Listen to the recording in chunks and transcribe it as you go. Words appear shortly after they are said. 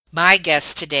My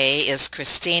guest today is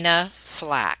Christina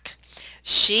Flack.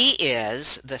 She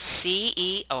is the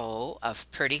CEO of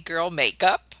Pretty Girl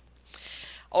Makeup.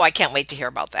 Oh, I can't wait to hear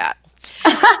about that.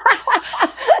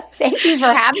 Thank you for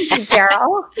having me,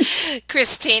 Carol.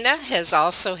 Christina has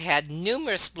also had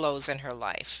numerous blows in her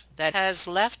life that has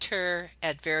left her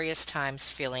at various times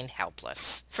feeling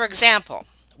helpless. For example,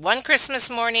 one Christmas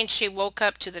morning she woke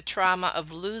up to the trauma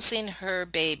of losing her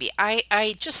baby.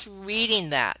 I just reading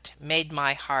that made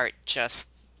my heart just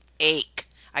ache.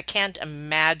 I can't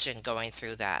imagine going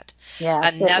through that.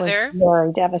 Yes, it was Another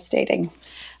very devastating.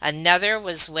 Another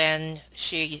was when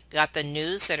she got the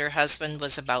news that her husband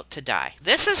was about to die.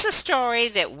 This is the story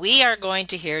that we are going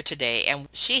to hear today, and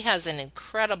she has an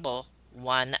incredible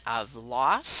one of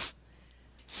loss,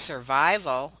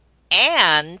 survival,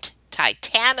 and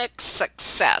titanic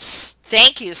success.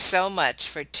 Thank you so much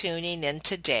for tuning in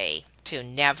today to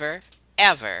Never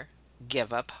Ever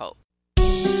Give Up Hope.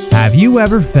 Have you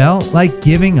ever felt like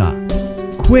giving up,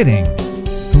 quitting,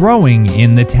 throwing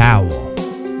in the towel?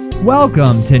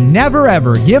 Welcome to Never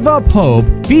Ever Give Up Hope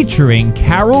featuring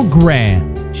Carol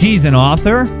Graham. She's an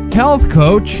author, health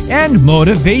coach, and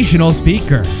motivational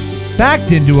speaker.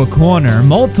 Backed into a corner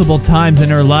multiple times in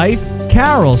her life,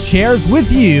 Carol shares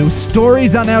with you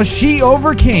stories on how she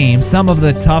overcame some of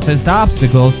the toughest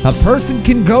obstacles a person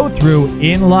can go through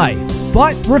in life,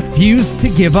 but refused to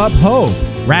give up hope.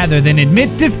 Rather than admit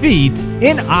defeat,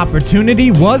 an opportunity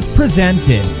was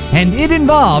presented, and it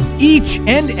involves each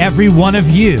and every one of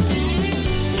you.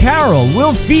 Carol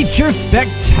will feature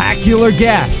spectacular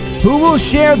guests who will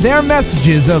share their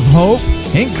messages of hope,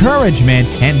 encouragement,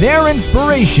 and their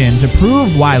inspiration to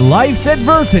prove why life's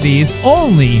adversities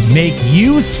only make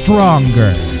you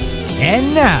stronger.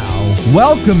 And now,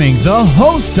 welcoming the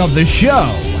host of the show,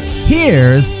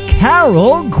 here's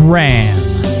Carol Graham.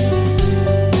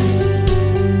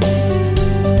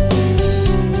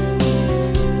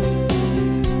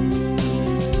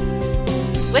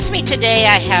 With me today,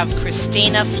 I have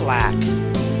Christina Flack.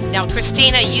 Now,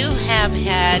 Christina, you have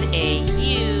had a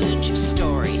huge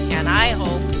story, and I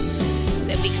hope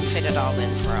that we can fit it all in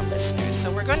for our listeners.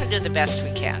 So, we're going to do the best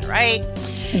we can, right?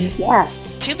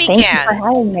 Yes. To Thank you for begin,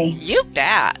 having me. you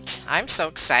bet. I'm so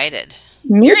excited.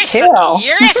 Me too.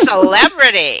 You're a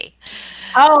celebrity.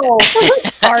 Oh,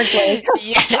 hardly.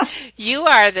 you, you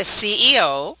are the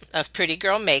CEO of Pretty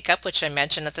Girl Makeup, which I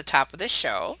mentioned at the top of the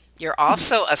show. You're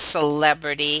also a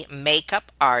celebrity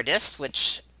makeup artist,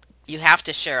 which you have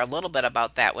to share a little bit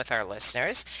about that with our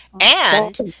listeners.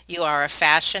 Well, And you are a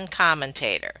fashion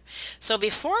commentator. So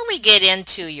before we get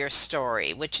into your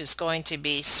story, which is going to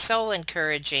be so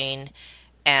encouraging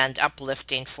and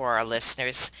uplifting for our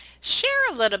listeners, share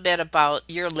a little bit about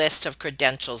your list of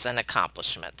credentials and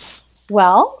accomplishments.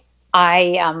 well,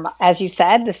 I am, as you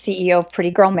said, the CEO of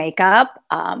Pretty Girl Makeup.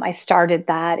 I started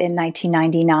that in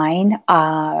 1999.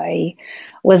 I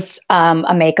was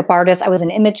a makeup artist. I was an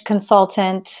image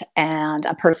consultant and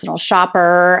a personal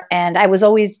shopper, and I was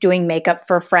always doing makeup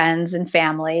for friends and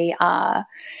family.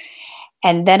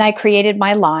 And then I created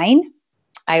my line.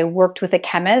 I worked with a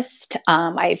chemist.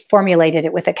 I formulated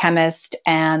it with a chemist,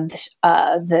 and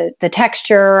the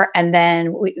texture, and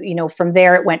then from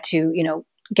there it went to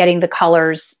getting the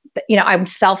colors. I'm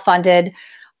self funded,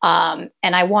 and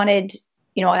I wanted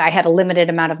I had a limited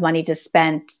amount of money to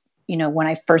spend. When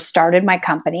I first started my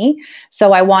company,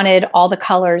 so I wanted all the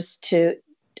colors to.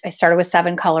 I started with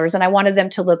 7 colors, and I wanted them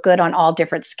to look good on all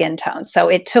different skin tones. So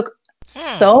it took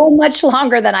Hmm. so much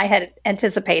longer than I had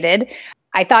anticipated.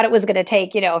 I thought it was going to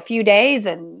take, a few days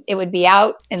and it would be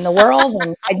out in the world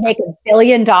and I'd make $1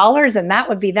 billion and that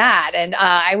would be that. And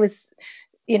I was,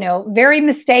 very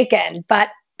mistaken, but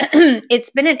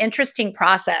it's been an interesting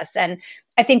process. And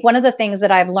I think one of the things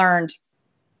that I've learned,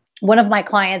 one of my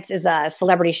clients is a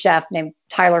celebrity chef named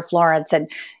Tyler Florence. And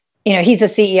he's a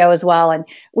CEO as well. And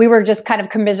we were just kind of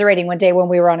commiserating one day when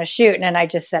we were on a shoot. And I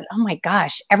just said, oh my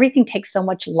gosh, everything takes so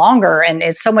much longer and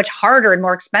is so much harder and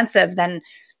more expensive than,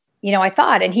 I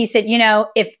thought. And he said,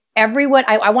 if everyone,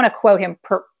 I want to quote him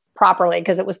properly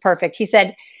because it was perfect. He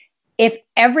said, if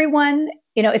everyone,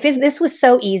 if this was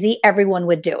so easy, everyone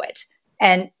would do it.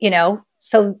 And,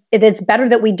 so it's better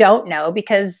that we don't know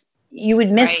because you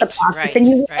would miss the Right, process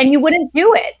and right, you right, wouldn't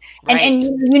do it. And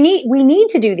right. we need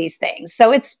to do these things.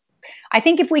 So I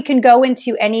think if we can go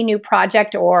into any new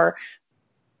project or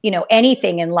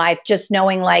anything in life, just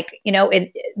knowing like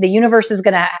the universe is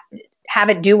going to have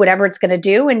it do whatever it's going to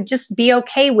do, and just be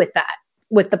okay with that,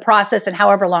 with the process and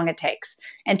however long it takes,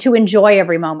 and to enjoy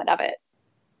every moment of it.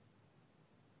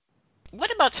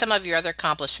 What about some of your other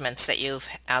accomplishments that you've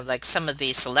like some of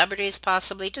the celebrities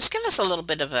possibly? Just give us a little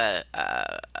bit of a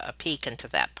peek into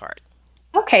that part.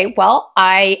 Okay, well,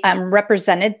 I am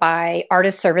represented by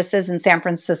Artist Services in San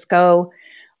Francisco,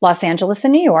 Los Angeles,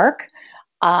 and New York.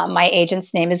 My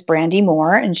agent's name is Brandy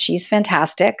Moore, and she's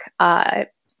fantastic.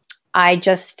 I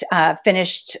just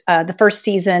finished the first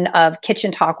season of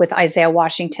Kitchen Talk with Isaiah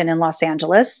Washington in Los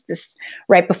Angeles. This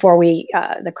right before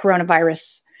the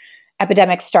coronavirus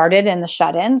epidemic started and the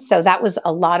shut-in. So that was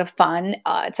a lot of fun.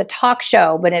 It's a talk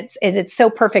show, but it's so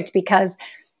perfect because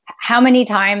how many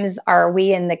times are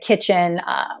we in the kitchen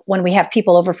when we have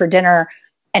people over for dinner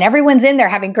and everyone's in there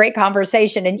having great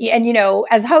conversation, and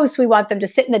as hosts we want them to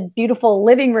sit in the beautiful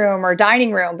living room or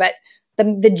dining room, but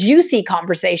the juicy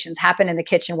conversations happen in the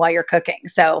kitchen while you're cooking.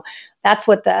 So that's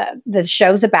what the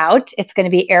show's about. It's going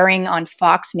to be airing on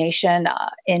Fox Nation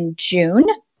in June.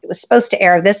 It was supposed to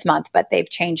air this month, but they've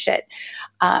changed it.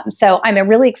 So I'm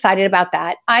really excited about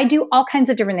that. I do all kinds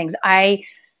of different things. I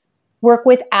work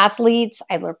with athletes.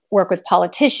 I work with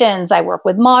politicians. I work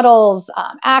with models,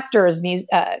 actors,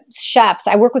 chefs.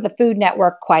 I work with the Food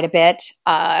Network quite a bit.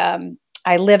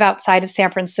 I live outside of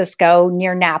San Francisco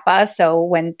near Napa. So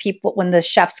when the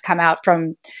chefs come out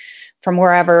from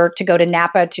wherever to go to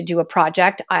Napa to do a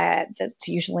project, that's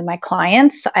usually my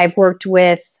clients. I've worked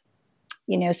with,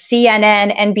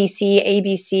 CNN, NBC,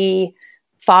 ABC,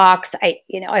 Fox.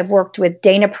 I've worked with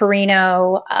Dana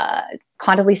Perino,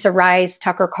 Condoleezza Rice,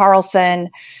 Tucker Carlson,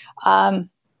 Jaylen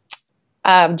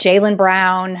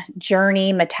Brown,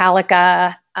 Journey,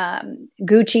 Metallica,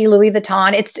 Gucci, Louis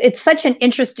Vuitton. It's such an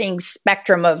interesting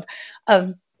spectrum of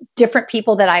different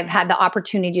people that I've had the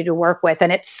opportunity to work with,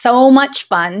 and it's so much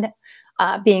fun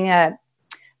being a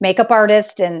makeup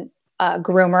artist and a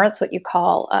groomer. That's what you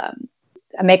call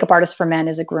a makeup artist for men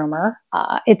is a groomer.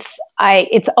 It's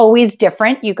always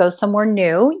different. You go somewhere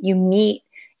new, you meet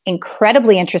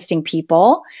incredibly interesting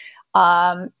people,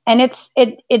 and it's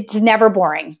never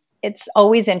boring. It's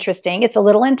always interesting. It's a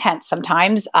little intense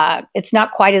sometimes. It's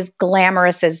not quite as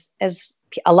glamorous as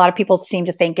a lot of people seem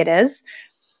to think it is.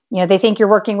 They think you're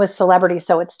working with celebrities,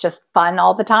 so it's just fun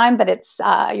all the time, but it's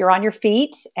you're on your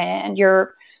feet and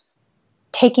you're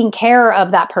taking care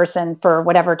of that person for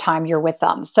whatever time you're with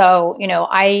them. So,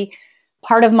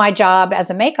 part of my job as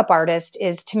a makeup artist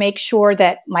is to make sure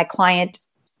that my client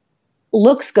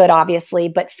looks good, obviously,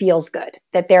 but feels good,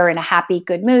 that they're in a happy,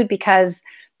 good mood, because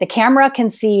the camera can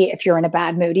see if you're in a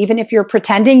bad mood. Even if you're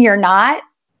pretending you're not,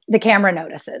 the camera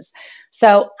notices.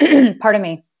 So, pardon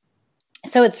me.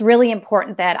 So it's really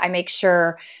important that I make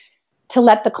sure to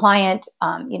let the client,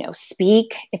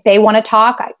 speak. If they want to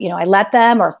talk, I let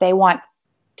them, or if they want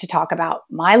to talk about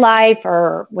my life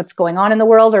or what's going on in the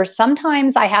world, or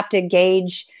sometimes I have to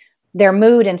gauge their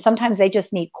mood, and sometimes they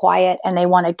just need quiet and they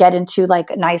want to get into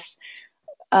like a nice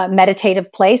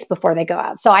meditative place before they go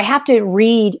out. So I have to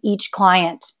read each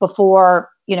client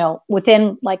before,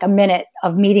 within like a minute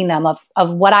of meeting them,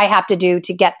 of what I have to do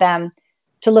to get them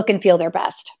to look and feel their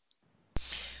best.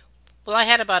 Well, I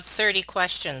had about 30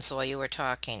 questions while you were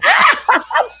talking.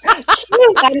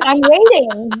 Shoot, I'm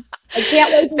waiting. I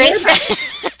can't wait to hear that.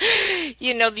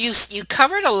 You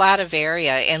covered a lot of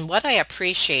area, and what I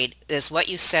appreciate is what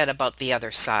you said about the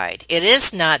other side. It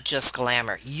is not just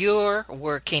glamour. You're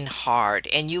working hard,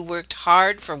 and you worked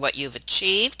hard for what you've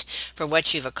achieved, for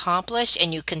what you've accomplished,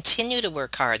 and you continue to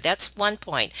work hard. That's one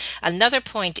point. Another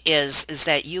point is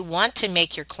that you want to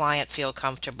make your client feel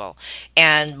comfortable.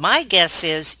 And my guess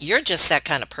is you're just that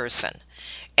kind of person.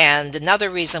 And another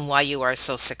reason why you are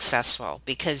so successful,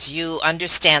 because you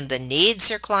understand the needs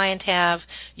your client have,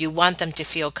 you want them to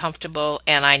feel comfortable,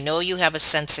 and I know you have a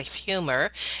sense of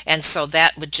humor, and so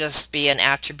that would just be an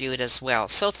attribute as well.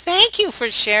 So thank you for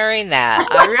sharing that.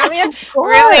 I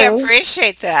really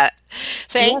appreciate that.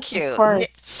 Thank you.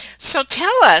 So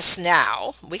tell us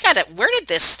now, where did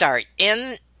this start?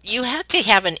 You had to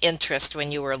have an interest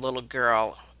when you were a little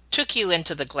girl. Took you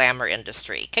into the glamour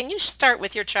industry. Can you start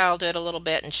with your childhood a little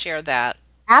bit and share that?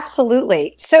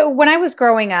 Absolutely. So when I was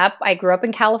growing up, I grew up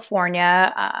in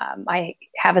California. I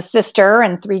have a sister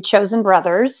and 3 chosen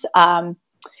brothers. My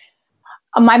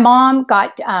mom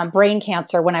got brain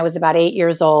cancer when I was about 8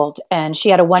 years old, and she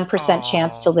had a 1%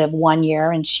 chance to live 1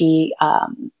 year, and she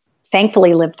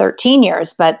thankfully lived 13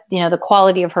 years, but the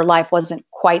quality of her life wasn't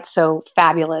quite so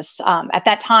fabulous. At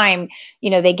that time,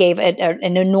 they gave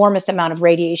an enormous amount of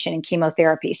radiation and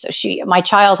chemotherapy. So my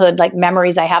childhood, like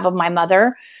memories I have of my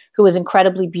mother, who was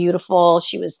incredibly beautiful.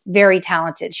 She was very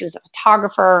talented. She was a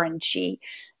photographer and she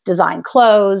designed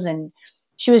clothes, and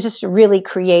she was just a really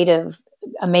creative,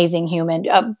 amazing human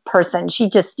person. She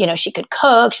just, she could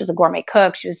cook. She was a gourmet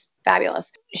cook. She was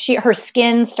fabulous. Her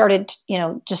skin started,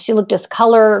 she looked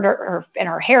discolored, and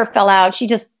her hair fell out. She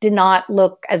just did not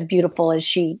look as beautiful as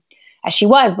she as she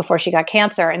was before she got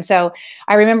cancer. And so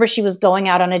I remember she was going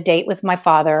out on a date with my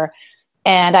father.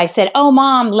 And I said, "Oh,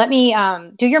 Mom, let me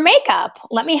do your makeup.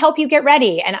 Let me help you get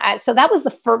ready." And so that was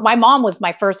my mom was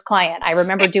my first client. I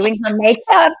remember doing her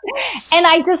makeup. And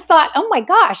I just thought, oh my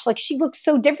gosh, like she looks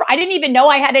so different. I didn't even know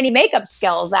I had any makeup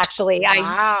skills, actually.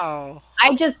 Wow.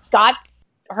 I just got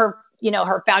her,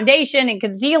 her foundation and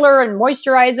concealer and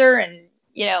moisturizer and,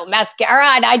 mascara.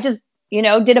 And I just,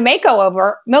 did a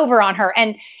makeover on her.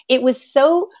 And it was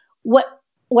so, what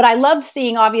I loved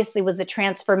seeing obviously was the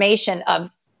transformation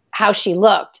of how she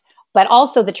looked, but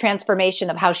also the transformation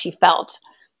of how she felt.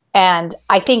 And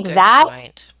I think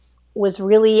that was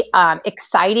really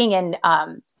exciting, and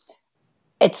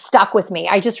it stuck with me.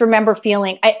 I just remember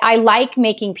feeling, I like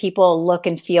making people look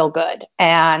and feel good.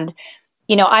 And,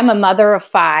 I'm a mother of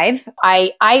 5.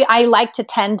 I like to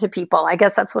tend to people. I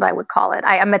guess that's what I would call it.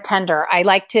 I'm a tender. I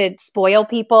like to spoil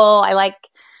people. I like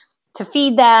to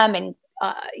feed them and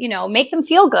make them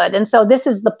feel good. And so this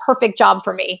is the perfect job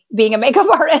for me, being a makeup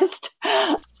artist.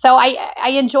 So I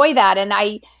enjoy that. And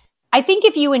I think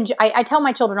if you enjoy, I tell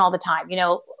my children all the time,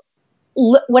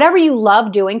 whatever you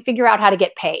love doing, figure out how to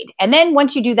get paid. And then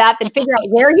once you do that, then figure out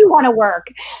where you want to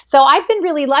work. So I've been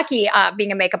really lucky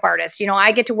being a makeup artist.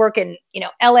 I get to work in,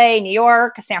 LA, New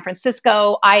York, San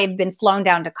Francisco. I've been flown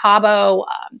down to Cabo,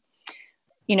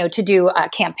 to do a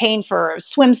campaign for a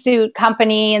swimsuit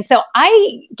company. And so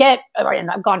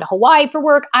and I've gone to Hawaii for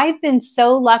work. I've been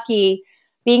so lucky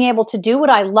being able to do what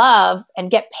I love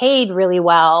and get paid really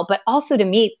well, but also to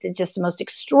meet just the most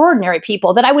extraordinary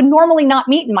people that I would normally not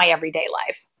meet in my everyday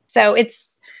life. So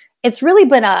it's really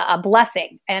been a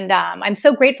blessing. And I'm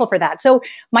so grateful for that. So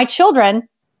my children,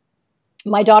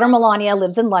 my daughter Melania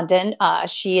lives in London.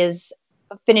 She is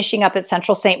finishing up at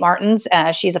Central St. Martin's.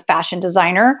 She's a fashion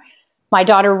designer. My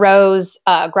daughter Rose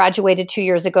graduated 2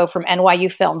 years ago from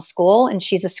NYU Film School, and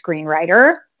she's a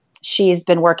screenwriter. She's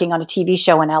been working on a TV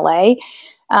show in LA.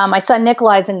 My son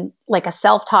Nikolai's like a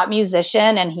self-taught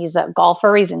musician, and he's a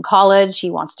golfer. He's in college.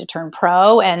 He wants to turn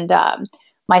pro. And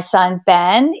my son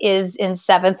Ben is in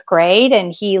 7th grade,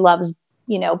 and he loves,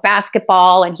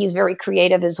 basketball, and he's very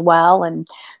creative as well. And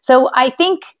so I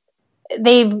think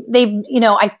they've,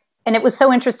 and it was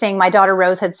so interesting. My daughter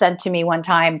Rose had said to me one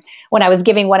time when I was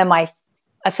giving one of my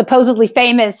supposedly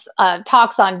famous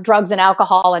talks on drugs and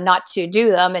alcohol and not to do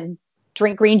them and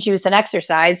drink green juice and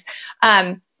exercise.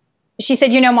 She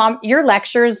said, Mom, your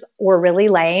lectures were really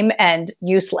lame and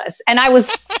useless. And I was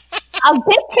a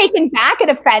bit taken back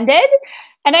and offended.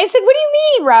 And I said, what do you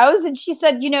mean, Rose? And she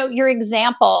said, your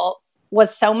example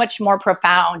was so much more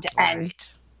profound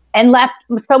and left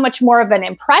so much more of an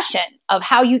impression of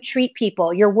how you treat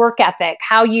people, your work ethic,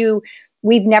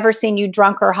 we've never seen you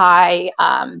drunk or high.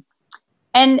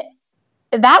 And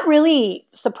that really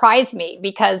surprised me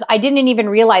because I didn't even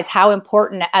realize how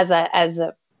important as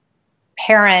a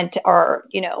parent or,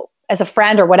 as a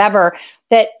friend or whatever,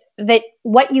 that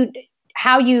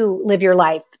how you live your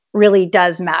life really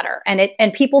does matter.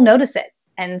 And people notice it.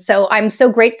 And so I'm so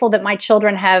grateful that my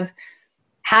children have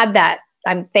had that.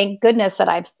 Thank goodness that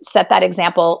I've set that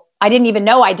example. I didn't even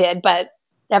know I did, but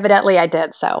evidently I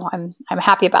did. So I'm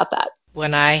happy about that.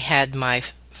 When I had my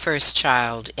first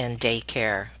child in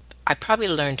daycare, I probably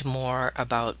learned more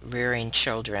about rearing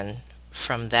children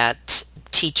from that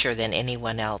teacher than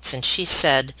anyone else. And she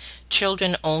said,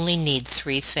 children only need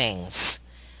 3 things: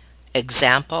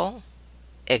 example,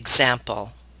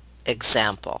 example,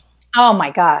 example. Oh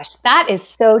my gosh, that is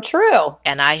so true.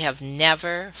 And I have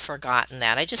never forgotten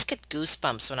that. I just get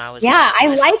goosebumps when I was I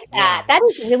like that. Yeah. That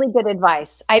is really good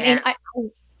advice. I mean,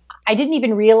 I didn't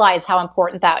even realize how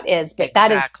important that is, but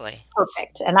that is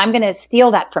perfect. And I'm going to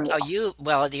steal that from you.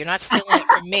 You're not stealing it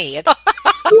from me.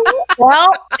 Well,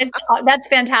 that's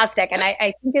fantastic. And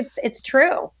I think it's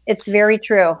true. It's very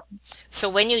true. So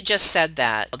when you just said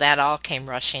that all came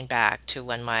rushing back to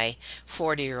when my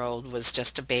 40-year-old was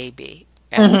just a baby.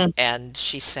 And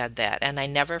she said that. And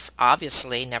I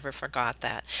obviously never forgot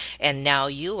that. And now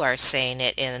you are saying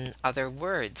it in other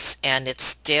words, and it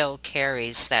still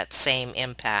carries that same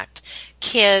impact.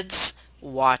 Kids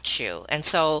watch you. And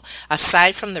so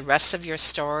aside from the rest of your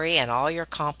story and all your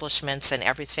accomplishments and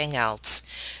everything else,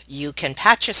 you can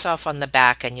pat yourself on the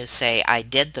back and you say, I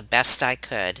did the best I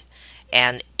could.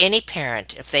 And any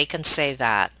parent, if they can say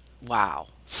that, wow.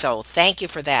 So thank you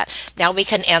for that. Now we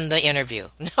can end the interview.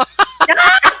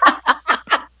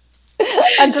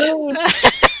 Agreed.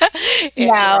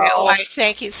 I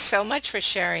thank you so much for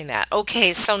sharing that.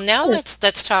 Okay, so now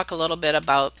let's talk a little bit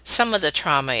about some of the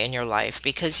trauma in your life,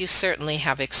 because you certainly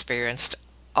have experienced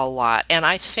a lot. And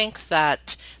I think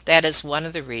that is one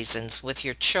of the reasons with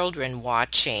your children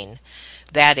watching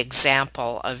that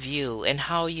example of you and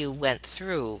how you went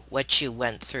through what you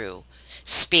went through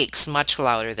speaks much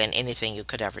louder than anything you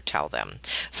could ever tell them.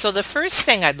 So the first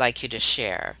thing I'd like you to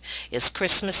share is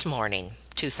Christmas morning,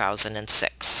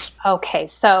 2006. Okay,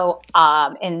 so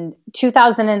in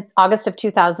August of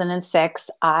 2006,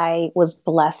 I was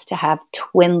blessed to have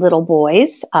twin little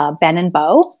boys, Ben and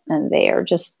Bo, and they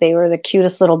were the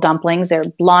cutest little dumplings. They're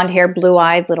blonde hair, blue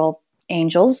eyed little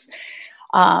angels.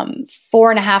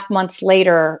 4.5 months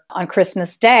later, on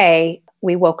Christmas Day,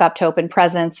 we woke up to open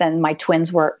presents, and my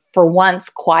twins were, for once,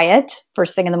 quiet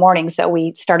first thing in the morning. So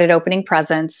we started opening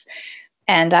presents,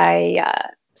 and I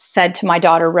said to my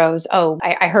daughter, Rose,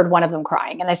 I heard one of them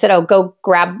crying. And I said, go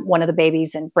grab one of the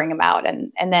babies and bring him out.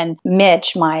 And then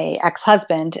Mitch, my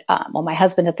ex-husband, my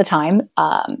husband at the time,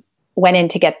 went in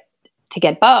to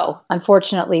get Bo.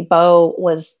 Unfortunately, Bo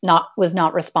was not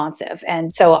responsive.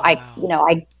 And so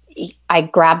I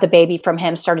grabbed the baby from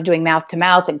him, started doing mouth to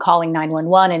mouth and calling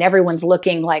 911, and everyone's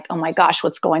looking like, oh my gosh,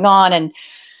 what's going on? And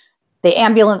the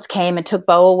ambulance came and took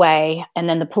Bo away. And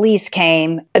then the police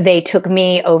came. They took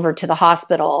me over to the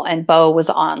hospital, and Bo was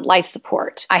on life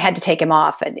support. I had to take him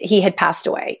off, and he had passed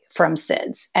away from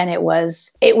SIDS. And it was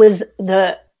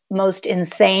the most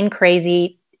insane,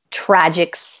 crazy,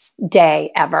 tragic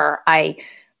day ever. I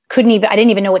didn't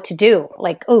even know what to do.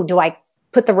 Like, do I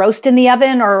put the roast in the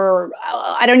oven, or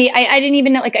I didn't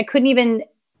even know, like, I couldn't even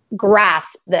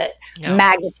grasp the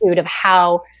magnitude of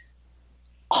how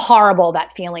horrible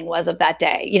that feeling was of that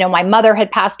day. My mother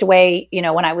had passed away,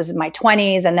 when I was in my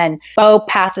 20s, and then Bo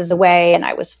passes away and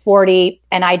I was 40.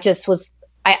 And I just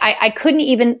I couldn't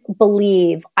even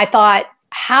believe. I thought,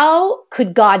 how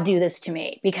could God do this to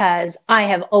me? Because I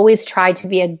have always tried to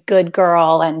be a good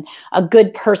girl and a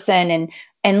good person.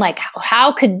 And like,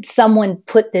 how could someone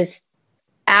put this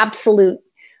absolute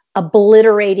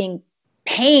obliterating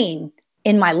pain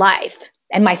in my life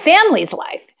and my family's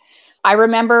life? I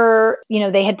remember,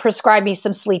 they had prescribed me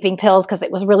some sleeping pills because it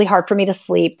was really hard for me to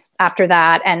sleep after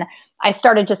that. And I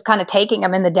started just kind of taking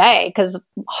them in the day because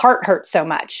heart hurt so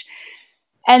much.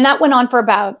 And that went on for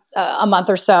about a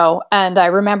month or so. And I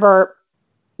remember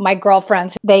my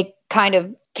girlfriends, they kind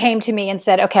of came to me and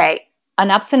said, okay,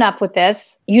 enough's enough with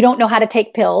this. You don't know how to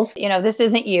take pills. This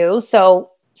isn't you.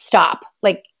 So stop,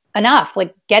 like, enough,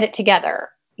 like, get it together.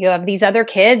 You have these other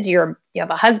kids, you have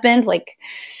a husband, like.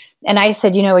 And I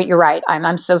said, you know what, you're right.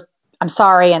 I'm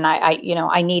sorry. And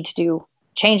I need to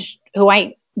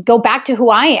go back to who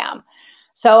I am.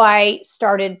 So I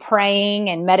started praying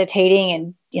and meditating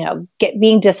and,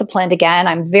 being disciplined again.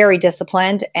 I'm very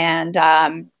disciplined. And,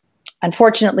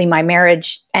 unfortunately my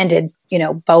marriage ended,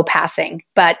 Bo passing,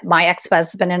 but my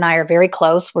ex-husband and I are very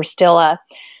close. We're still a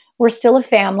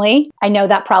family. I know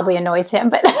that probably annoys him,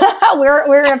 but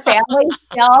we're a family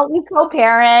still. We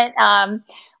co-parent.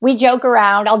 We joke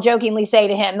around. I'll jokingly say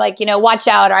to him, like, watch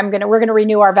out, we're going to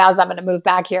renew our vows. I'm going to move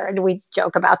back here. And we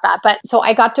joke about that. But so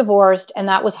I got divorced, and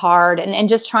that was hard. And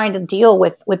just trying to deal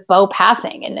with Bo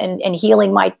passing and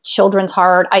healing my children's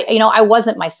heart. I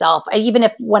wasn't myself. Even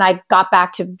if when I got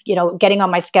back to, getting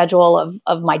on my schedule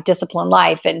of my disciplined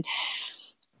life, and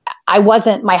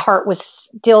my heart was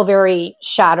still very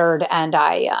shattered. And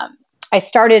I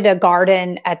started a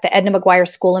garden at the Edna McGuire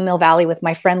School in Mill Valley with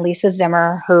my friend Lisa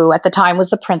Zimmer, who at the time was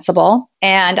the principal.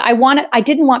 And I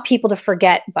didn't want people to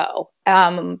forget Bo,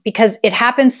 because it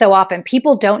happens so often.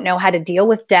 People don't know how to deal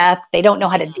with death. They don't know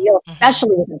how to deal,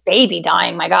 especially with a baby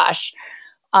dying. My gosh.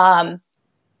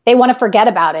 They want to forget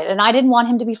about it. And I didn't want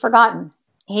him to be forgotten.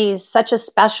 He's such a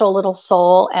special little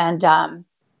soul. And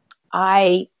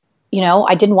I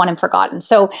didn't want him forgotten.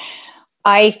 So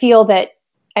I feel that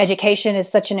education is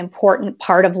such an important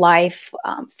part of life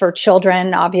for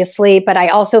children, obviously, but I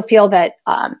also feel that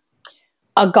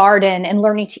a garden and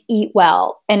learning to eat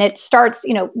well, and it starts,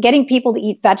 getting people to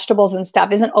eat vegetables and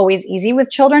stuff isn't always easy with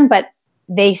children, but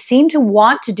they seem to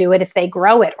want to do it if they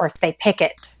grow it or if they pick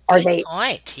it or Good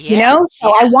point. Yes. So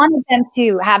I wanted them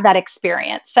to have that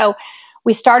experience. So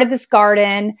we started this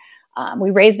garden.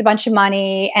 We raised a bunch of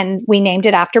money and we named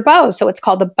it after Bo. So it's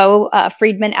called the Bo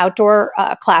Friedman Outdoor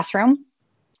Classroom.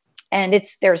 And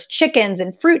there's chickens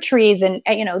and fruit trees and,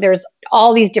 there's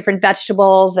all these different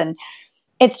vegetables, and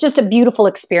it's just a beautiful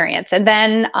experience. And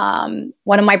then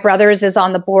one of my brothers is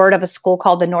on the board of a school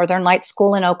called the Northern Light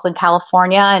School in Oakland,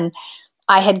 California. And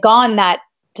I had gone that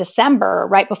December,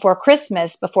 right before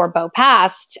Christmas, before Bo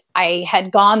passed. I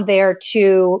had gone there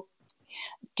to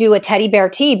do a teddy bear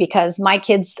tea because my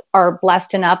kids are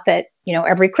blessed enough that,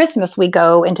 every Christmas we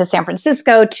go into San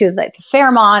Francisco to the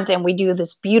Fairmont, and we do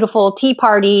this beautiful tea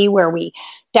party where we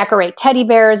decorate teddy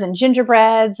bears and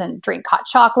gingerbreads and drink hot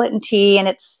chocolate and tea. And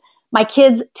it's My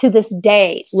kids to this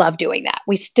day love doing that.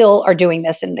 We still are doing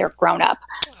this and they're grown up.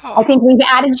 I think we've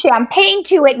added champagne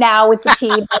to it now with the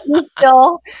tea, but we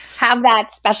still have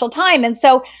that special time. And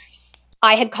so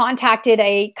I had contacted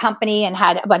a company and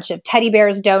had a bunch of teddy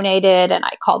bears donated, and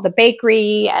I called the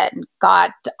bakery and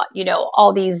got,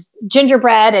 all these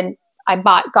gingerbread, and I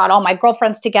got all my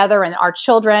girlfriends together and our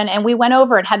children, and we went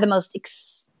over and had the most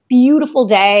beautiful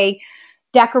day,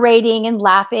 decorating and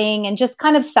laughing and just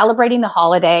kind of celebrating the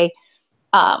holiday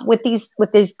with these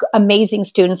amazing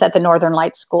students at the Northern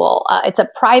Lights School. It's a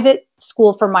private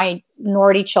school for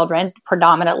minority children,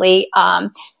 predominantly.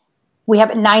 We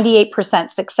have a 98%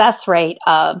 success rate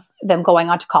of them going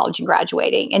on to college and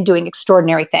graduating and doing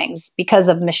extraordinary things because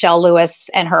of Michelle Lewis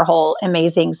and her whole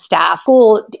amazing staff.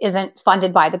 School isn't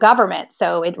funded by the government,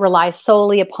 so it relies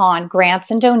solely upon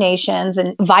grants and donations.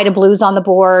 And Vida Blue's on the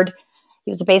board.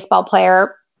 He was a baseball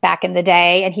player back in the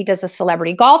day, and he does a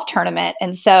celebrity golf tournament.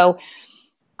 And so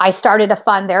I started a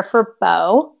fund there for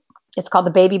Bo. It's called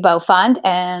the Baby Bo Fund.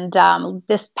 And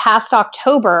this past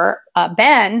October,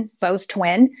 Ben, Bo's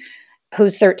twin,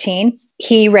 who's 13,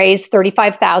 he raised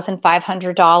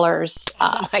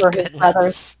 $35,500 for his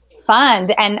brother's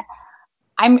fund. And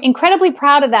I'm incredibly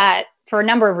proud of that for a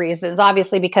number of reasons.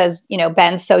 Obviously, because,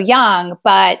 Ben's so young,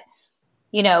 but,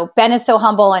 Ben is so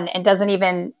humble and doesn't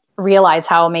even realize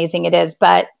how amazing it is.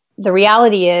 But the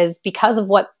reality is, because of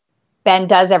what Ben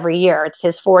does every year, it's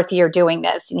his fourth year doing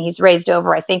this, and he's raised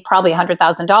over, I think, probably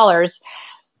 $100,000.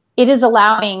 It is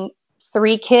allowing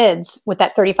 3 kids with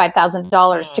that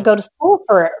 $35,000 to go to school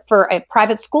for a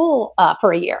private school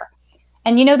for a year.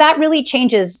 And, that really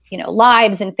changes,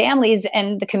 lives and families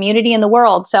and the community and the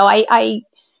world. So I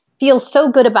feel so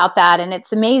good about that. And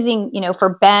it's amazing, for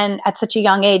Ben at such a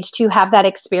young age to have that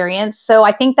experience. So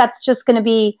I think that's just going to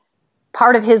be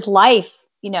part of his life,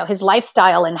 his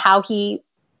lifestyle and how he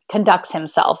conducts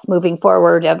himself moving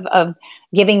forward of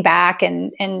giving back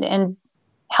and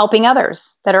helping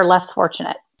others that are less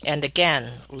fortunate. And again,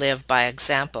 live by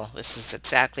example. This is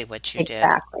exactly what you did.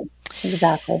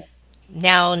 Exactly.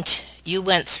 Now, you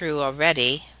went through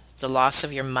already the loss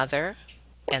of your mother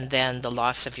and then the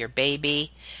loss of your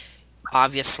baby.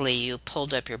 Obviously, you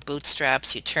pulled up your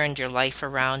bootstraps, you turned your life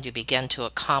around, you began to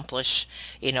accomplish,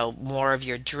 more of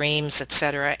your dreams,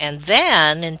 etc. And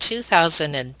then in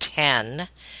 2010,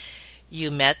 you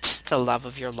met the love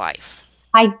of your life.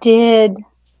 I did.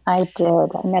 I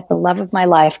met the love of my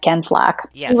life, Ken Flack.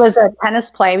 Yes. He was a tennis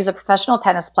player. He was a professional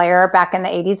tennis player back in the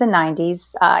 80s and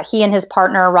 90s. He and his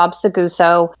partner, Rob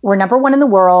Seguso, were number 1 in the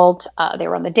world. They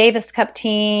were on the Davis Cup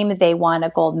team. They won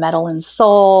a gold medal in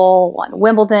Seoul, won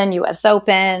Wimbledon, US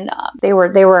Open. They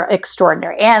were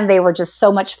extraordinary, and they were just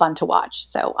so much fun to watch.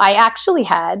 So I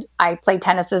played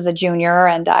tennis as a junior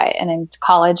and in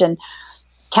college, and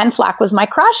Ken Flack was my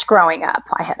crush growing up.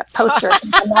 I had a poster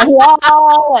on my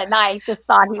wall, and I just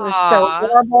thought he was so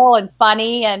adorable and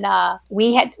funny. And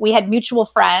we had mutual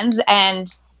friends, and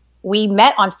we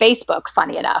met on Facebook.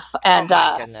 Funny enough, and oh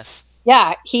my goodness,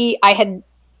 yeah, I had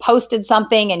posted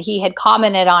something, and he had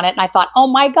commented on it, and I thought, oh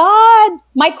my God,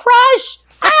 my crush!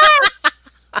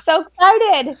 So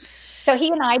excited. So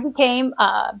he and I became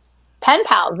pen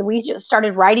pals. We just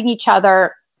started writing each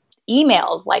other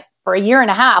emails like for a year and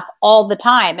a half all the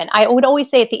time. And I would always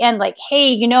say at the end, like,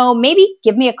 hey, maybe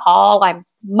give me a call. I'm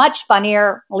much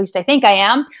funnier, at least I think I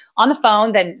am, on the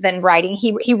phone than writing.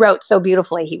 He wrote so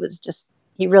beautifully. He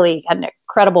really had an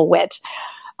incredible wit.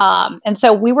 And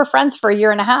so we were friends for a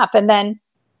year and a half. And then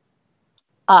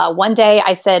one day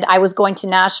I said I was going to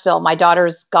Nashville. My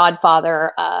daughter's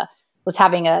godfather was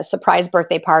having a surprise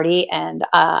birthday party. And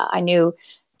I knew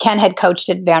Ken had coached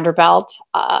at Vanderbilt.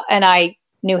 And I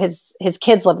knew his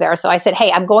kids lived there. So I said,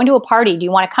 hey, I'm going to a party. Do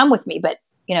you want to come with me? But,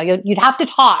 you'd have to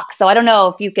talk. So I don't know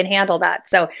if you can handle that.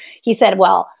 So he said,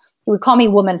 well, he would call me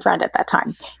woman friend at that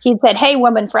time. He said, hey,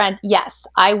 woman friend, yes,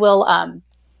 I will. I'm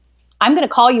going to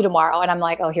call you tomorrow. And I'm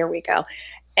like, oh, here we go.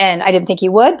 And I didn't think he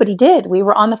would, but he did. We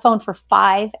were on the phone for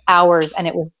 5 hours, and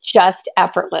it was just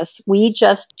effortless. We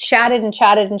just chatted and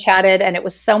chatted and chatted, and it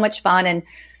was so much fun. And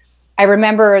I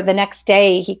remember the next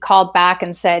day he called back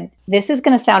and said, this is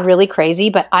going to sound really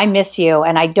crazy, but I miss you.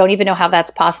 And I don't even know how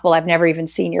that's possible. I've never even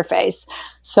seen your face.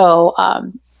 So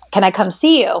can I come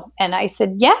see you? And I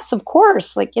said, yes, of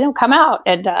course. Come out.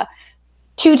 And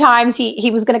 2 times he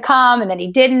was going to come, and then he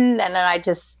didn't.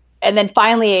 And then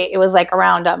finally it was like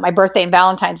around my birthday and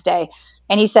Valentine's Day.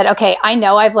 And he said, okay, I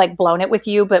know I've blown it with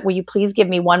you, but will you please give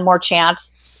me one more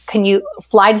chance? Can you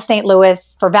fly to St.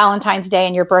 Louis for Valentine's Day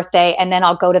and your birthday? And then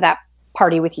I'll go to that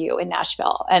party with you in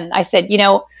Nashville. And I said,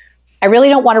 I really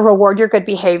don't want to reward your good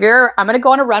behavior. I'm going to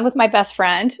go on a run with my best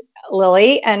friend.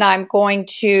 Lily, and I'm going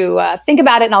to think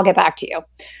about it and I'll get back to you.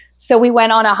 So we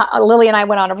went on Lily and I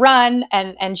went on a run,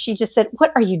 and she just said,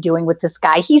 what are you doing with this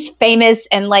guy? He's famous,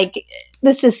 and like,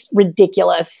 this is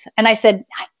ridiculous. And I said,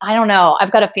 I don't know.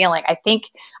 I've got a feeling. I think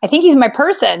he's my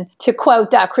person, to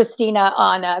quote Christina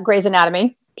on Grey's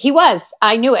Anatomy. He was.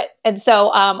 I knew it. And so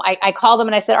I called him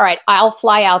and I said, all right, I'll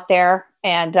fly out there,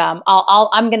 and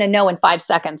I'm going to know in 5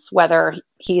 seconds whether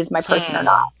he is my person or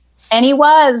not. And he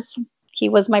was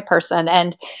my person.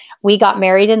 And we got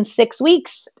married in 6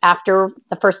 weeks after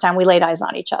the first time we laid eyes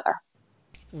on each other.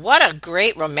 What a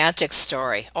great romantic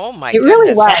story. Oh my It goodness.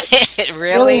 really was. It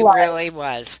really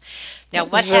was. Now,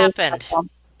 what happened Special.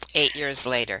 8 years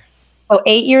later?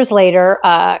 8 years later,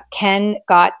 Ken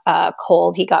got a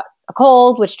cold. He got a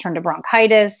cold, which turned to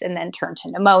bronchitis and then turned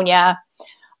to pneumonia.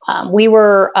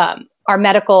 Our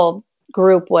medical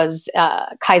group was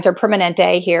Kaiser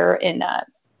Permanente here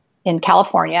in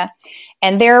California.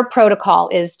 And their protocol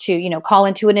is to, call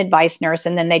into an advice nurse,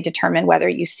 and then they determine whether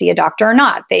you see a doctor or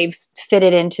not. They've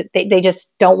fitted into, they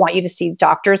just don't want you to see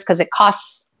doctors because it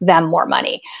costs them more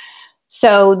money.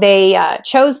 So they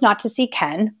chose not to see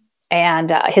Ken.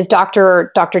 And his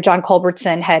doctor, Dr. John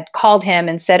Culbertson, had called him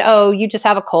and said, oh, you just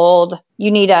have a cold.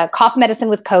 You need a cough medicine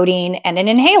with codeine and an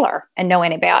inhaler and no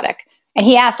antibiotic. And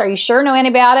he asked, are you sure no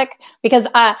antibiotic? Because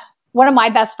one of my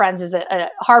best friends is a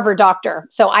Harvard doctor.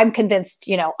 So I'm convinced,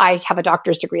 I have a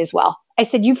doctor's degree as well. I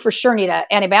said, you for sure need an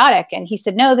antibiotic. And he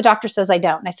said, no, the doctor says I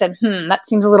don't. And I said, that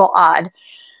seems a little odd.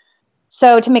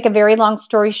 So to make a very long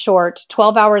story short,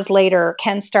 12 hours later,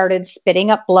 Ken started spitting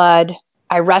up blood.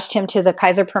 I rushed him to the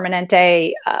Kaiser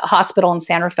Permanente hospital in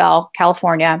San Rafael,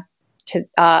 California.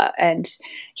 And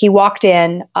he walked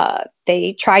in.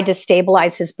 They tried to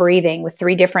stabilize his breathing with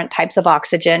 3 different types of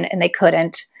oxygen, and they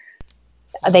couldn't.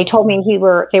 They told me they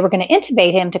were going to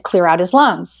intubate him to clear out his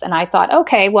lungs. And I thought,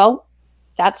 okay, well,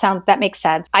 that makes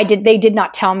sense. They did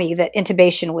not tell me that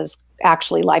intubation was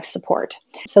actually life support.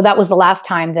 So that was the last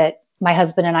time that my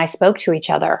husband and I spoke to each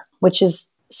other, which is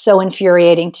so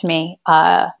infuriating to me.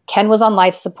 Ken was on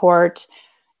life support.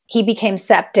 He became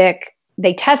septic.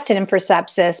 They tested him for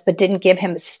sepsis, but didn't give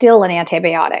him still an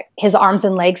antibiotic. His arms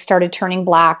and legs started turning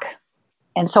black.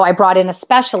 And so I brought in a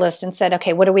specialist and said,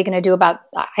 okay, what are we going to do about,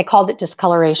 I called it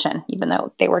discoloration, even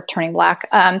though they were turning black.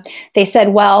 They said,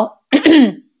 well,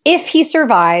 if he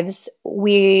survives,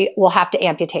 we will have to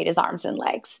amputate his arms and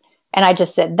legs. And I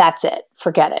just said, that's it.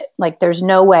 Forget it. Like, there's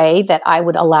no way that I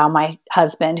would allow my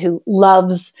husband, who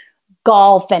loves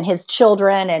golf and his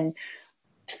children and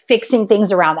fixing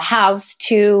things around the house,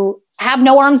 to have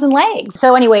no arms and legs.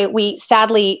 So anyway,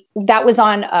 that was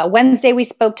on Wednesday. We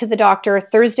spoke to the doctor.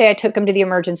 Thursday, I took him to the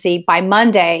emergency. By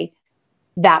Monday,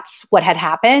 that's what had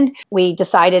happened. We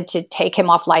decided to take him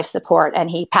off life support,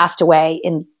 and he passed away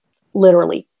in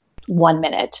literally 1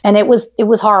 minute. And it was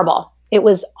horrible. It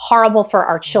was horrible for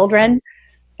our children.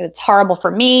 It's horrible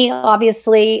for me,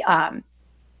 obviously.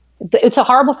 It's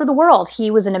horrible for the world.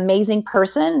 He was an amazing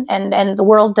person, and the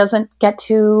world doesn't get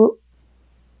to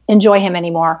enjoy him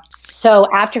anymore.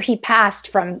 So after he passed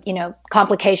from,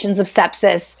 complications of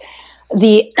sepsis,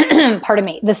 the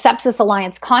Sepsis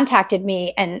Alliance contacted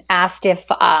me and asked if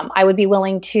I would be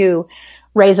willing to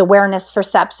raise awareness for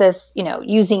sepsis,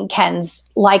 using Ken's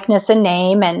likeness and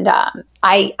name. And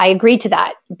I agreed to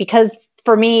that, because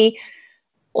for me,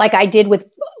 like I did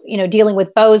with, dealing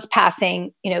with Bo's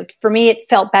passing, for me, it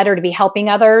felt better to be helping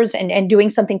others and doing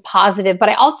something positive. But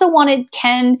I also wanted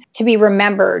Ken to be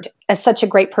remembered as such a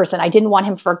great person. I didn't want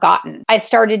him forgotten. I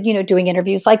started, doing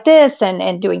interviews like this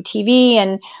and doing TV.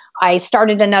 And I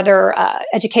started another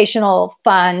educational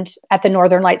fund at the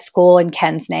Northern Light School in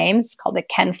Ken's name. It's called the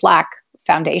Ken Flack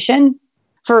Foundation,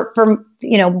 for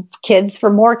kids, for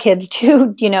more kids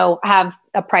to, have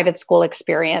a private school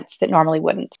experience that normally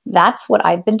wouldn't. That's what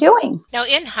I've been doing. Now,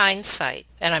 in hindsight,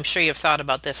 and I'm sure you've thought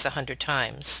about this 100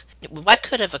 times, what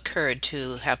could have occurred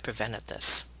to have prevented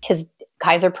this? His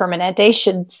Kaiser Permanente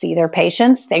should see their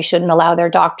patients. They shouldn't allow their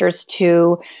doctors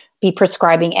to be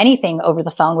prescribing anything over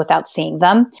the phone without seeing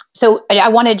them. So I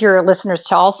wanted your listeners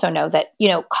to also know that,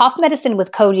 cough medicine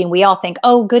with codeine, we all think,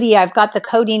 oh, goody, I've got the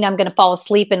codeine, I'm going to fall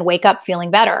asleep and wake up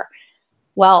feeling better.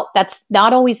 Well, that's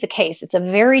not always the case. It's a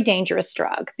very dangerous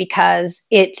drug because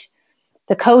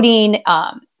the codeine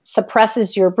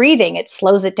suppresses your breathing. It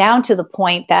slows it down to the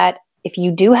point that if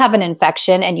you do have an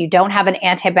infection and you don't have an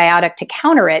antibiotic to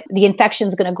counter it, the infection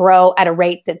is going to grow at a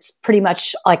rate that's pretty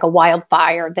much like a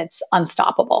wildfire that's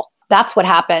unstoppable. That's what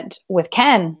happened with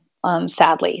Ken,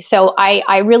 sadly. So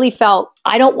I really felt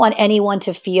I don't want anyone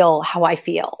to feel how I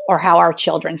feel or how our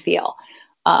children feel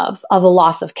of the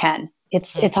loss of Ken.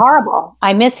 It's horrible.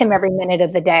 I miss him every minute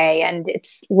of the day, and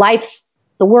it's life's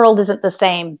The world isn't the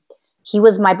same. He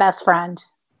was my best friend.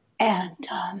 And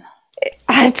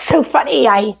it's so funny.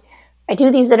 I do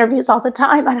these interviews all the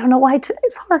time. I don't know why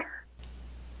today's harder.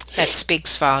 That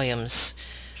speaks volumes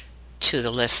to the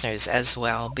listeners as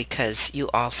well, because you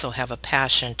also have a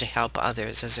passion to help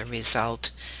others as a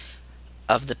result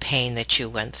of the pain that you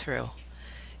went through.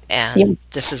 And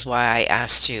this is why I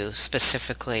asked you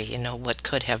specifically, what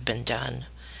could have been done.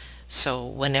 So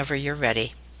whenever you're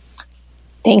ready.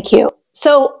 Thank you.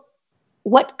 So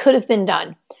what could have been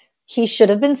done? He should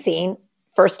have been seen,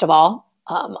 first of all.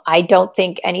 I don't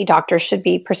think any doctor should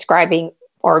be prescribing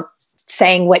or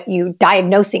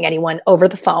diagnosing anyone over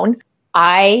the phone.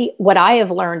 What I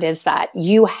have learned is that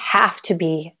you have to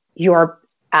be your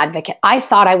advocate. I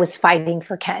thought I was fighting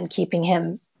for Ken, keeping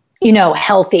him,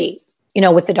 healthy,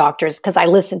 with the doctors, because I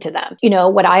listened to them.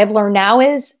 What I have learned now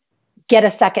is get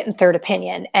a second and third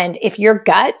opinion. And if your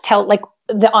gut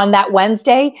on that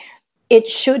Wednesday, it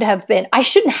should have been, I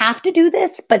shouldn't have to do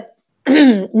this, but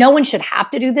no one should have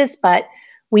to do this, but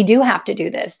we do have to do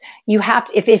this. You have,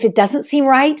 if it doesn't seem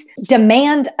right,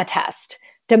 demand a test,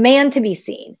 demand to be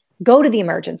seen, go to the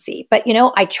emergency. But,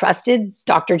 I trusted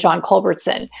Dr. John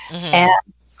Culbertson. Mm-hmm. And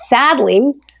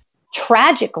sadly,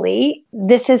 tragically,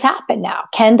 this has happened now.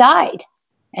 Ken died,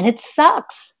 and it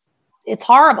sucks. It's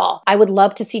horrible. I would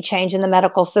love to see change in the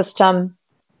medical system.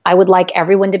 I would like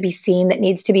everyone to be seen that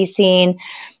needs to be seen.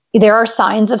 There are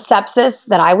signs of sepsis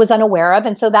that I was unaware of.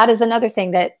 And so that is another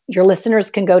thing that your listeners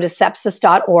can go to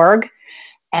sepsis.org,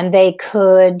 and they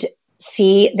could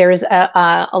see there's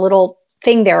a little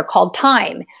thing there called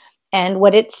TIME. And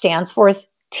what it stands for is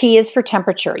T is for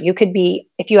temperature. You could be,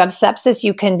 if you have sepsis,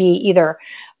 you can be either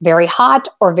very hot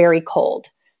or very cold.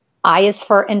 I is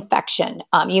for infection.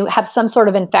 You have some sort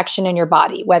of infection in your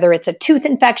body, whether it's a tooth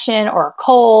infection or a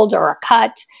cold or a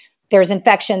cut. There's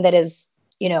infection that is,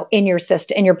 in your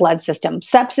system, in your blood system.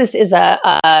 Sepsis is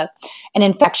an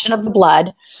infection of the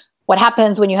blood. What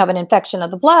happens when you have an infection of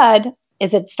the blood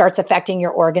is it starts affecting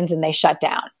your organs and they shut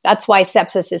down. That's why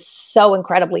sepsis is so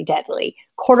incredibly deadly.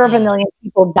 250,000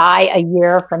 people die a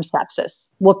year from sepsis.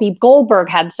 Whoopi Goldberg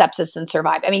had sepsis and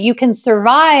survived. I mean, you can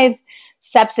survive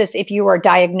sepsis if you are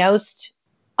diagnosed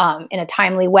in a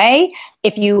timely way,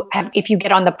 if you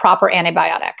get on the proper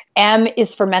antibiotic. M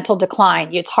is for mental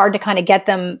decline. It's hard to kind of get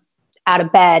them out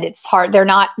of bed. It's hard. They're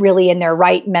not really in their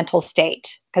right mental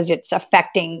state because it's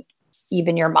affecting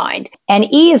even your mind.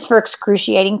 And E is for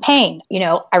excruciating pain.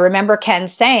 I remember Ken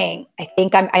saying,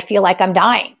 I feel like I'm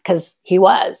dying, because he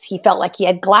felt like he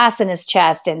had glass in his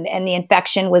chest, and the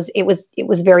infection was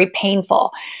very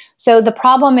painful. So the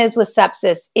problem is with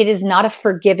sepsis, it is not a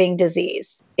forgiving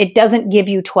disease. It doesn't give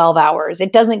you 12 hours.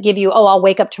 It doesn't give you, I'll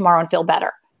wake up tomorrow and feel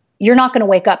better. You're not going to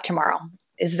wake up tomorrow,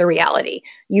 is the reality.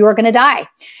 You are going to die.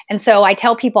 And so I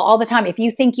tell people all the time, if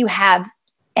you think you have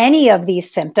any of these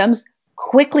symptoms,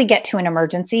 quickly get to an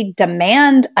emergency,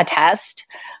 demand a test,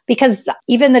 because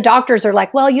even the doctors are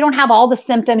like, well, you don't have all the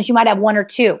symptoms. You might have one or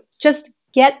two. Just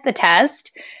get the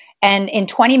test. And in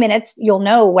 20 minutes, you'll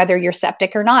know whether you're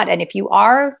septic or not. And if you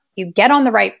are, you get on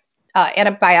the right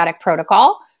antibiotic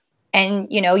protocol, and,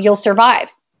 you'll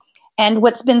survive. And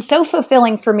what's been so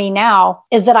fulfilling for me now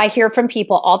is that I hear from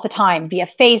people all the time via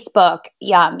Facebook,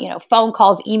 phone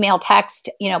calls, email, text,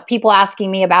 people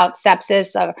asking me about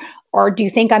sepsis or do you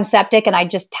think I'm septic? And I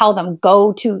just tell them,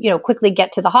 go to, quickly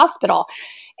get to the hospital.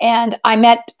 And I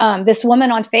met this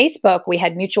woman on Facebook. We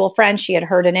had mutual friends. She had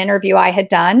heard an interview I had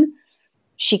done.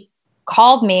 She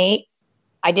called me.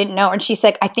 I didn't know her. And she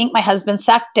said, I think my husband's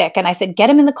septic. And I said, get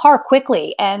him in the car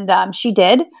quickly. And she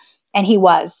did. And he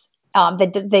was. At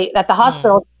the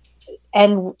hospital,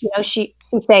 and she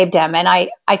saved him, and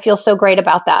I feel so great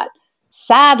about that.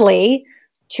 Sadly,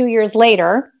 2 years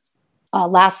later,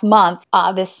 last month,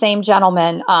 this same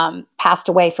gentleman passed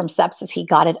away from sepsis. He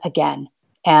got it again,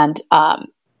 and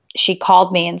she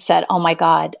called me and said, "Oh my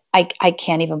God, I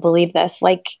can't even believe this!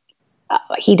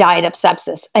 He died of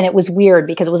sepsis." And it was weird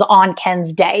because it was on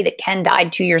Ken's day that Ken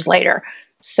died 2 years later.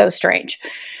 So strange.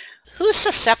 Who's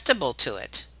susceptible to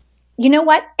it? You know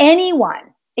what? Anyone.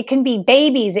 It can be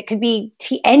babies. It could be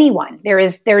anyone.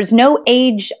 There's no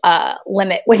age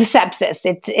limit with sepsis.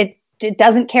 It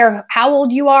doesn't care how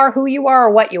old you are, who you are,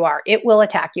 or what you are. It will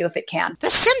attack you if it can.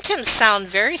 The symptoms sound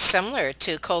very similar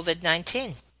to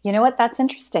COVID-19. You know what? That's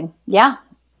interesting. Yeah,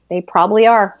 they probably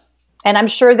are. And I'm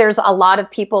sure there's a lot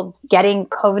of people getting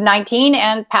COVID-19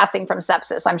 and passing from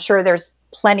sepsis. I'm sure there's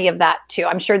plenty of that too.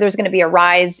 I'm sure there's going to be a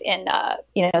rise in,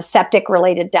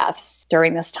 septic-related deaths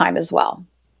during this time as well,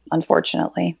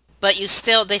 unfortunately. But they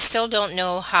still don't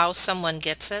know how someone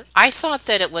gets it? I thought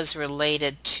that it was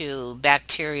related to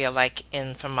bacteria,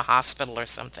 from a hospital or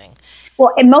something.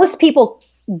 Well, and most people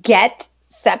get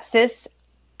sepsis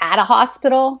at a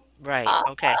hospital. Right.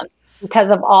 Okay.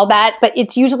 Because of all that, but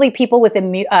it's usually people with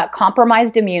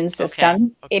compromised immune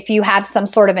system. Okay. If you have some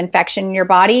sort of infection in your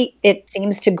body, it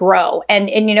seems to grow. And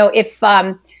if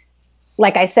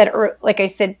like I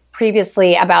said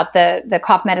previously about the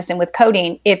cough medicine with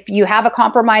codeine, if you have a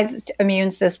compromised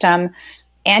immune system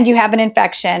and you have an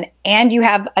infection and you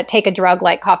have take a drug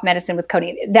like cough medicine with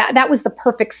codeine, that was the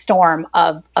perfect storm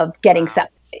of getting sepsis.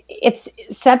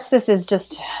 Sepsis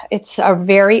is it's a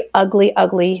very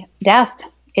ugly death.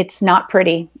 It's not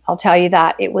pretty. I'll tell you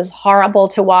that. It was horrible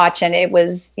to watch. And it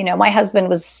was, my husband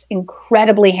was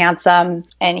incredibly handsome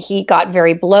and he got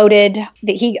very bloated.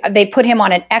 They put him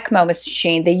on an ECMO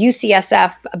machine. The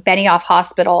UCSF Benioff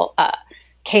Hospital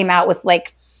came out with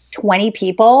like 20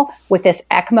 people with this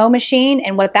ECMO machine.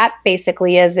 And what that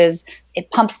basically is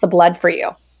it pumps the blood for you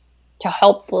to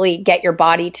hopefully get your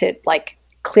body to like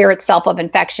clear itself of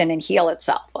infection and heal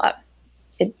itself.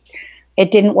 It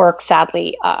didn't work,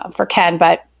 sadly, for Ken,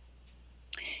 but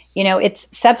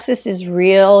sepsis is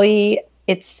really,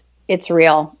 it's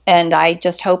real. And I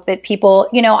just hope that people,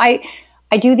 I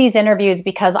do these interviews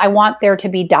because I want there to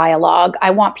be dialogue.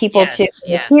 I want people to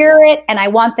hear it. And I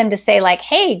want them to say like,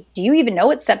 hey, do you even know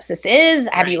what sepsis is?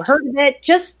 Have you heard of it?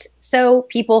 Just so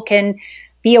people can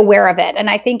be aware of it. And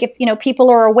I think if, people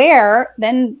are aware,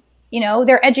 then,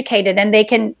 they're educated and they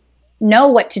can know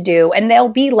what to do and there'll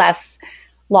be less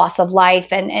loss of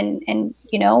life and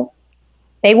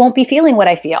they won't be feeling what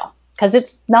I feel because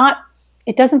it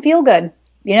doesn't feel good.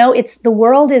 The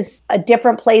world is a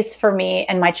different place for me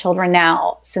and my children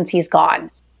now since he's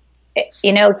gone.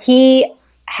 He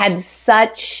had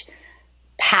such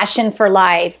passion for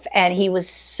life and he was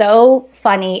so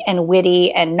funny and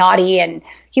witty and naughty and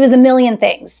he was a million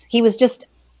things. He was just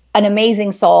an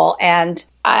amazing soul. And,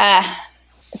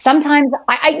 sometimes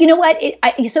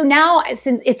so now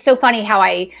since it's so funny how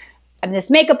I'm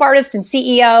this makeup artist and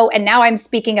CEO, and now I'm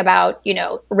speaking about,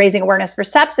 raising awareness for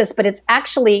sepsis, but it's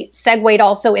actually segued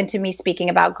also into me speaking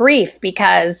about grief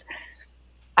because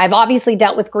I've obviously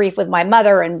dealt with grief with my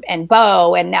mother and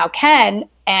Bo and now Ken.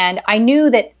 And I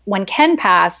knew that when Ken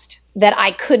passed that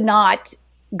I could not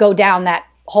go down that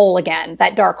hole again,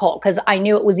 that dark hole, because I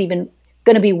knew it was even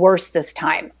going to be worse this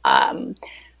time.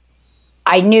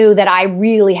 I knew that I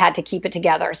really had to keep it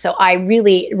together. So I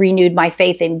really renewed my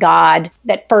faith in God.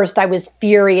 That first I was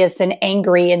furious and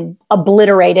angry and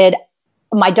obliterated.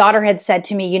 My daughter had said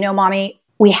to me, Mommy,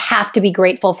 we have to be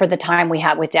grateful for the time we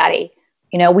had with Daddy.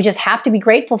 We just have to be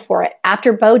grateful for it.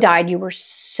 After Bo died, you were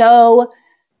so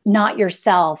not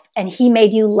yourself and he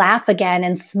made you laugh again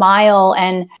and smile.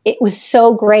 And it was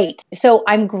so great. So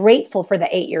I'm grateful for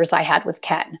the 8 years I had with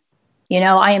Ken.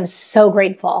 I am so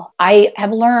grateful. I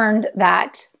have learned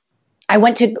that I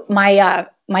went to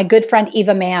my good friend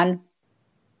Eva Mann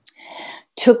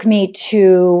took me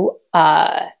to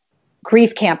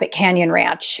grief camp at Canyon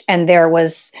Ranch. And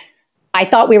I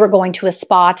thought we were going to a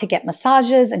spa to get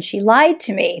massages and she lied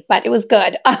to me, but it was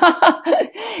good.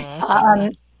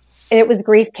 It was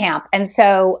grief camp. And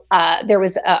so there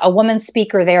was a woman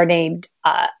speaker there named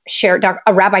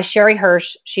Rabbi Sherry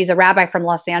Hirsch. She's a rabbi from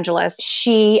Los Angeles.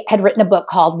 She had written a book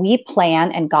called We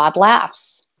Plan and God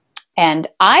Laughs. And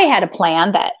I had a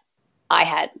plan that I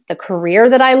had the career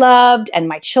that I loved and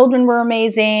my children were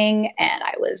amazing and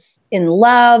I was in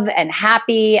love and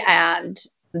happy and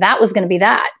that was going to be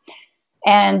that.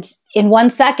 And in 1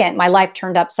 second, my life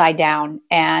turned upside down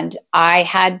and I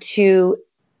had to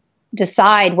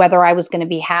decide whether I was going to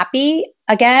be happy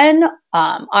again.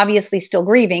 Obviously still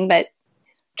grieving, but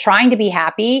trying to be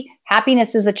happy.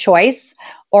 Happiness is a choice,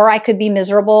 or I could be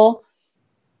miserable.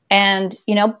 And,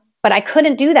 but I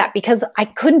couldn't do that because I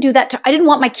couldn't do that. I didn't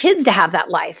want my kids to have that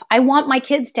life. I want my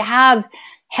kids to have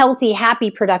healthy,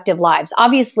 happy, productive lives.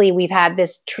 Obviously we've had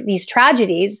these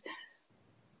tragedies,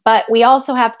 but we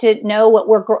also have to know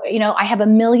I have a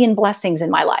million blessings in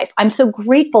my life. I'm so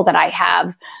grateful that I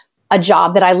have a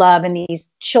job that I love and these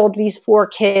 4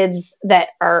 kids that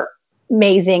are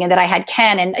amazing and that I had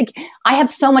Ken. And I have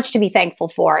so much to be thankful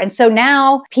for. And so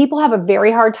now people have a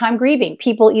very hard time grieving.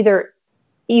 People either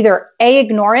A,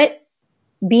 ignore it,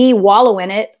 B, wallow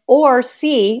in it, or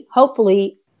C,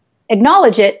 hopefully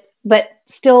acknowledge it, but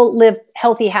still live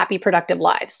healthy, happy, productive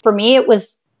lives. For me, it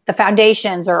was the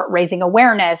foundations or raising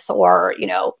awareness or,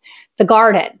 the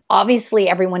garden. Obviously,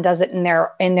 everyone does it in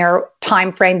their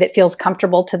time frame that feels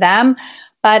comfortable to them.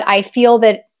 But I feel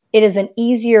that it is an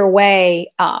easier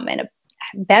way and a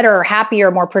better,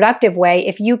 happier, more productive way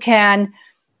if you can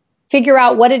figure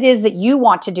out what it is that you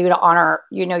want to do to honor,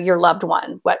 your loved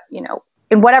one,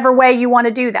 in whatever way you want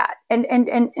to do that.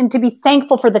 And to be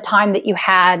thankful for the time that you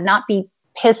had, not be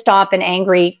pissed off and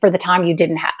angry for the time you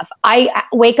didn't have. I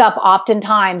wake up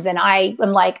oftentimes and I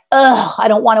am like, ugh, I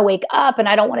don't want to wake up and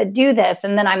I don't want to do this.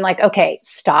 And then I'm like, okay,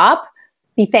 stop,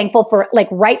 be thankful for, like,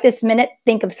 right this minute,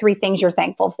 think of 3 things you're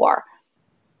thankful for.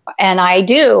 And I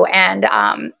do. And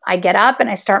I get up and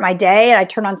I start my day and I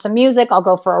turn on some music. I'll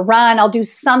go for a run. I'll do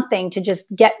something to just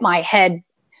get my head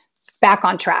back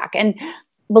on track. And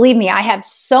believe me, I have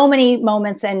so many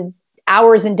moments and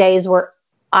hours and days where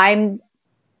I'm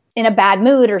in a bad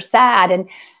mood or sad. And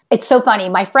it's so funny.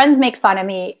 My friends make fun of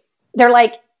me. They're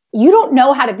like, you don't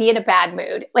know how to be in a bad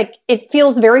mood. Like, it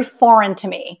feels very foreign to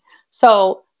me.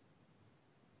 So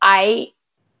I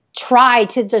try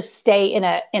to just stay in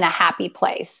a happy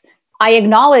place. I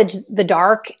acknowledge the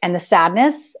dark and the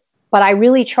sadness, but I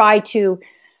really try to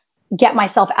get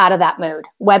myself out of that mood,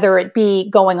 whether it be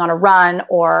going on a run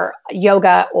or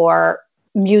yoga or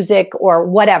music or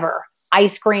whatever.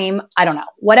 Ice cream, I don't know,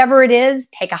 whatever it is,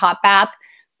 take a hot bath.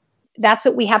 That's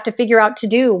what we have to figure out to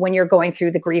do when you're going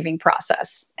through the grieving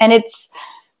process. And it's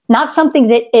not something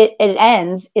that it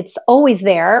ends. It's always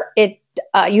there.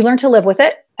 You learn to live with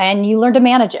it and you learn to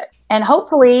manage it. And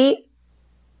hopefully,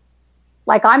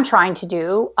 like I'm trying to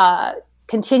do,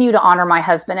 continue to honor my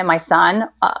husband and my son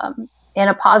in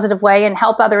a positive way and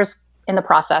help others in the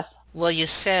process. Well, you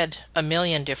said a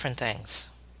million different things.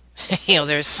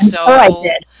 There's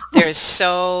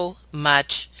so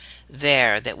much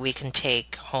there that we can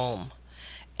take home.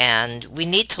 And we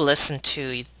need to listen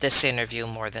to this interview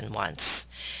more than once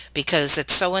because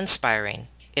it's so inspiring.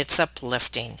 It's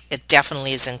uplifting. It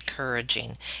definitely is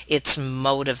encouraging. It's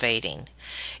motivating.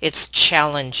 It's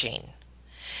challenging.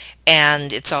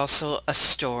 And it's also a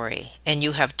story. And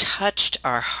you have touched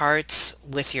our hearts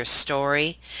with your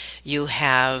story. You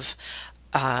have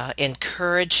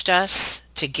encouraged us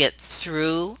to get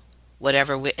through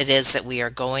whatever it is that we are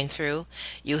going through.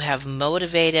 You have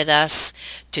motivated us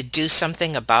to do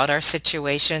something about our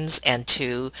situations and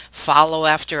to follow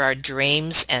after our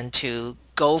dreams and to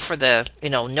go for the,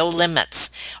 no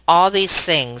limits. All these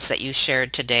things that you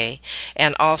shared today,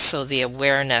 and also the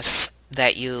awareness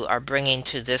that you are bringing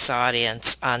to this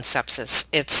audience on sepsis.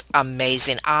 It's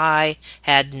amazing. I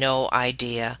had no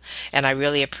idea, and I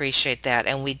really appreciate that.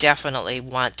 And we definitely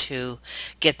want to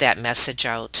get that message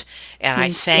out. And I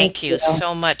thank you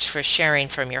so much for sharing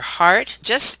from your heart.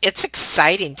 It's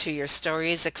exciting too. Your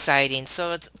story is exciting.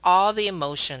 So it's all the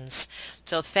emotions.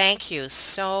 So thank you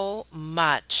so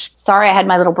much. Sorry, I had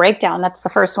my little breakdown. That's the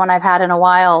first one I've had in a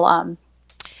while.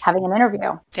 Having an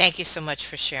interview. Thank you so much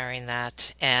for sharing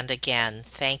that. And again,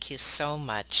 thank you so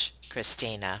much,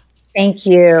 Christina. Thank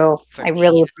you. I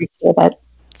really appreciate it.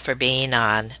 For being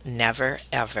on Never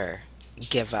Ever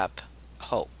Give Up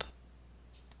Hope.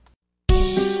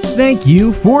 Thank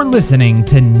you for listening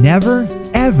to Never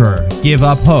Ever Give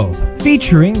Up Hope,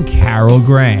 featuring Carol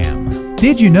Graham.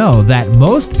 Did you know that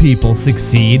most people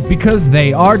succeed because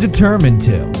they are determined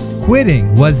to?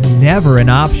 Quitting was never an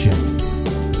option.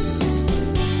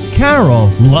 Carol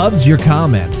loves your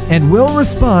comments and will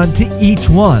respond to each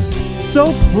one.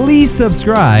 So please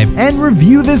subscribe and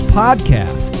review this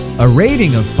podcast. A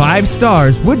rating of 5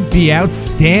 stars would be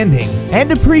outstanding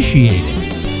and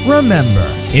appreciated. Remember,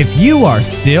 if you are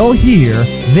still here,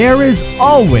 there is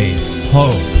always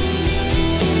hope.